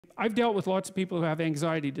I've dealt with lots of people who have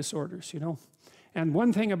anxiety disorders, you know. And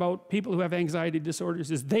one thing about people who have anxiety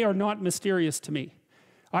disorders is they are not mysterious to me.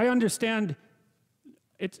 I understand,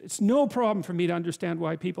 it's no problem for me to understand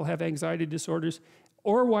why people have anxiety disorders,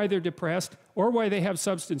 or why they're depressed, or why they have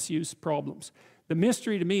substance use problems. The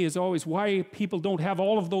mystery to me is always why people don't have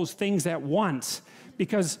all of those things at once.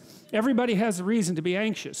 Because everybody has a reason to be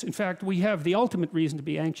anxious. In fact, we have the ultimate reason to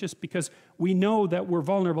be anxious because we know that we're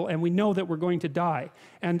vulnerable and we know that we're going to die.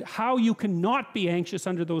 And how you cannot be anxious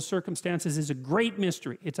under those circumstances is a great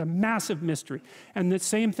mystery. It's a massive mystery. And the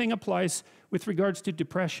same thing applies with regards to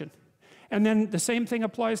depression. And then the same thing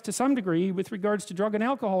applies to some degree with regards to drug and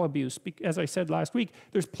alcohol abuse. As I said last week,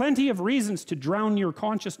 there's plenty of reasons to drown your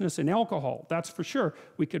consciousness in alcohol. That's for sure.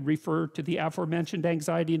 We could refer to the aforementioned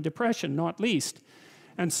anxiety and depression, not least.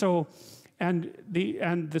 And so, and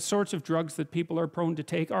the sorts of drugs that people are prone to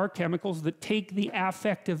take are chemicals that take the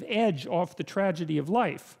affective edge off the tragedy of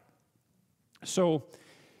life. So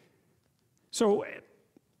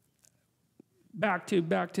back to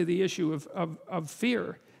the issue of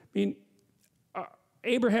fear. I mean,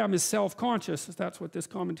 Abraham is self-conscious, that's what this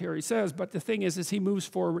commentary says, but the thing is he moves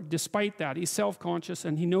forward despite that. He's self-conscious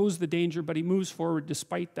and he knows the danger, but he moves forward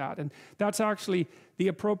despite that. And that's actually the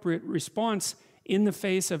appropriate response in the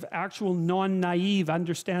face of actual non-naive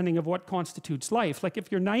understanding of what constitutes life. Like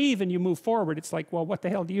if you're naive and you move forward, it's like, well, what the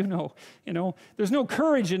hell do you know? You know, there's no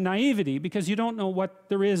courage in naivety because you don't know what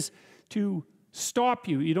there is to stop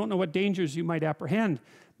you. You don't know what dangers you might apprehend.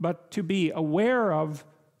 But to be aware of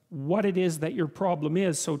what it is that your problem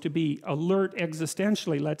is, so to be alert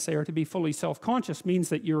existentially, let's say, or to be fully self-conscious means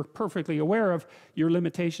that you're perfectly aware of your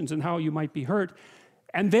limitations and how you might be hurt.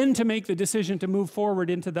 And then to make the decision to move forward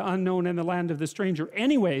into the unknown and the land of the stranger.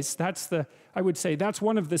 Anyways, I would say, that's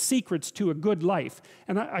one of the secrets to a good life.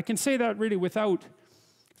 And I can say that really without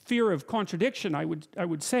fear of contradiction, I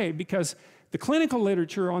would say, because the clinical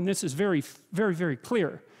literature on this is very, very, very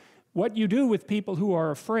clear. What you do with people who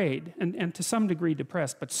are afraid, and to some degree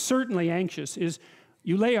depressed, but certainly anxious, is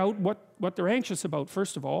you lay out what they're anxious about,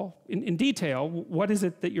 first of all, in detail. What is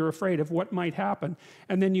it that you're afraid of? What might happen?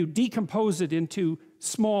 And then you decompose it into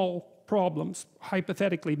small problems,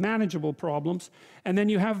 hypothetically manageable problems, and then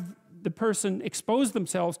you have the person expose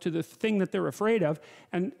themselves to the thing that they're afraid of,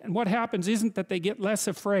 and what happens isn't that they get less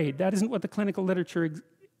afraid. That isn't what the clinical literature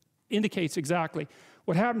indicates exactly.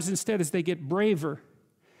 What happens instead is they get braver.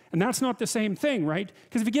 And that's not the same thing, right?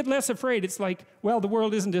 Because if you get less afraid, it's like, well, the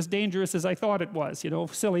world isn't as dangerous as I thought it was, you know,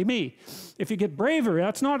 silly me. If you get braver,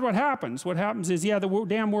 that's not what happens. What happens is, yeah, the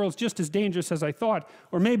damn world's just as dangerous as I thought,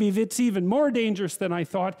 or maybe it's even more dangerous than I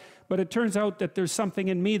thought, but it turns out that there's something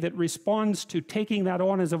in me that responds to taking that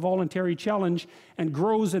on as a voluntary challenge and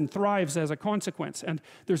grows and thrives as a consequence. And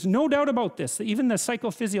there's no doubt about this. Even the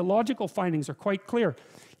psychophysiological findings are quite clear.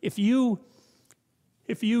 If you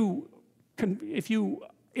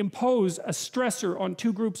impose a stressor on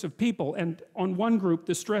two groups of people, and on one group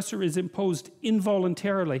the stressor is imposed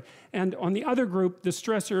involuntarily, and on the other group the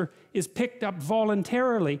stressor is picked up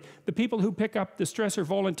voluntarily, the people who pick up the stressor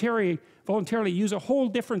voluntarily use a whole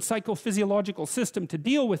different psychophysiological system to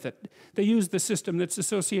deal with it. They use the system that's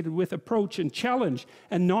associated with approach and challenge,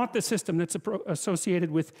 and not the system that's associated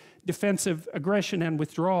with defensive aggression and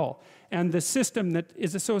withdrawal. And the system that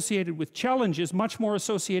is associated with challenge is much more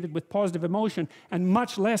associated with positive emotion and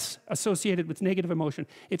much less associated with negative emotion.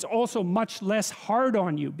 It's also much less hard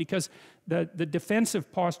on you because the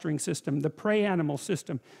defensive posturing system, the prey animal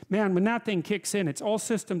system, man, when that thing kicks in, it's all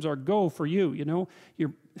systems are go for you, you know.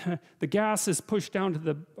 The gas is pushed down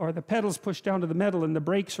to or the pedals pushed down to the metal and the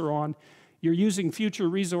brakes are on. You're using future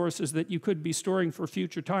resources that you could be storing for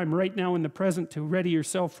future time right now in the present to ready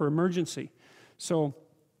yourself for emergency. So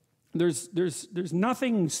there's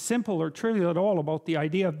nothing simple or trivial at all about the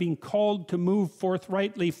idea of being called to move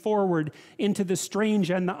forthrightly forward into the strange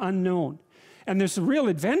and the unknown. And there's a real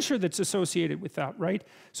adventure that's associated with that, right?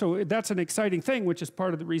 So that's an exciting thing, which is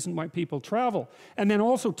part of the reason why people travel. And then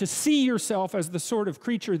also to see yourself as the sort of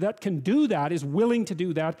creature that can do that, is willing to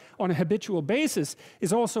do that on a habitual basis,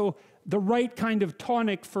 is also the right kind of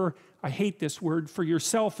tonic for, I hate this word, for your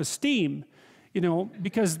self-esteem. You know,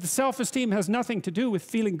 because the self-esteem has nothing to do with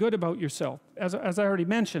feeling good about yourself. As I already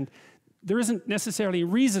mentioned, there isn't necessarily a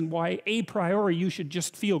reason why a priori you should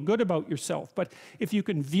just feel good about yourself. But if you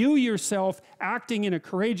can view yourself acting in a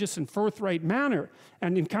courageous and forthright manner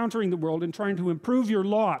and encountering the world and trying to improve your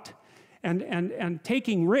lot and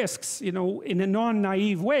taking risks, you know, in a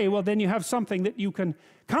non-naive way, well, then you have something that you can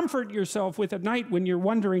comfort yourself with at night when you're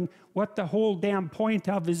wondering what the whole damn point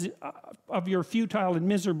of your futile and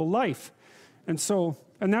miserable life. And so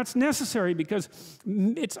And that's necessary because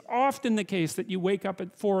it's often the case that you wake up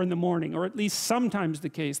at 4 in the morning, or at least sometimes the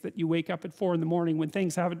case that you wake up at 4 in the morning when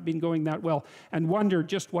things haven't been going that well, and wonder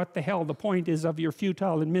just what the hell the point is of your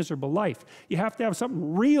futile and miserable life. You have to have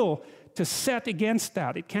something real to set against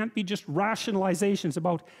that. It can't be just rationalizations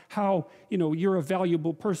about how, you know, you're a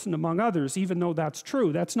valuable person among others, even though that's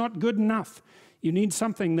true. That's not good enough. You need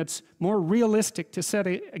something that's more realistic to set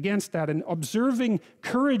against that. And observing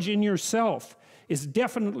courage in yourself is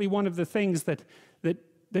definitely one of the things that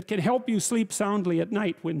can help you sleep soundly at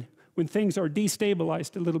night when things are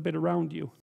destabilized a little bit around you.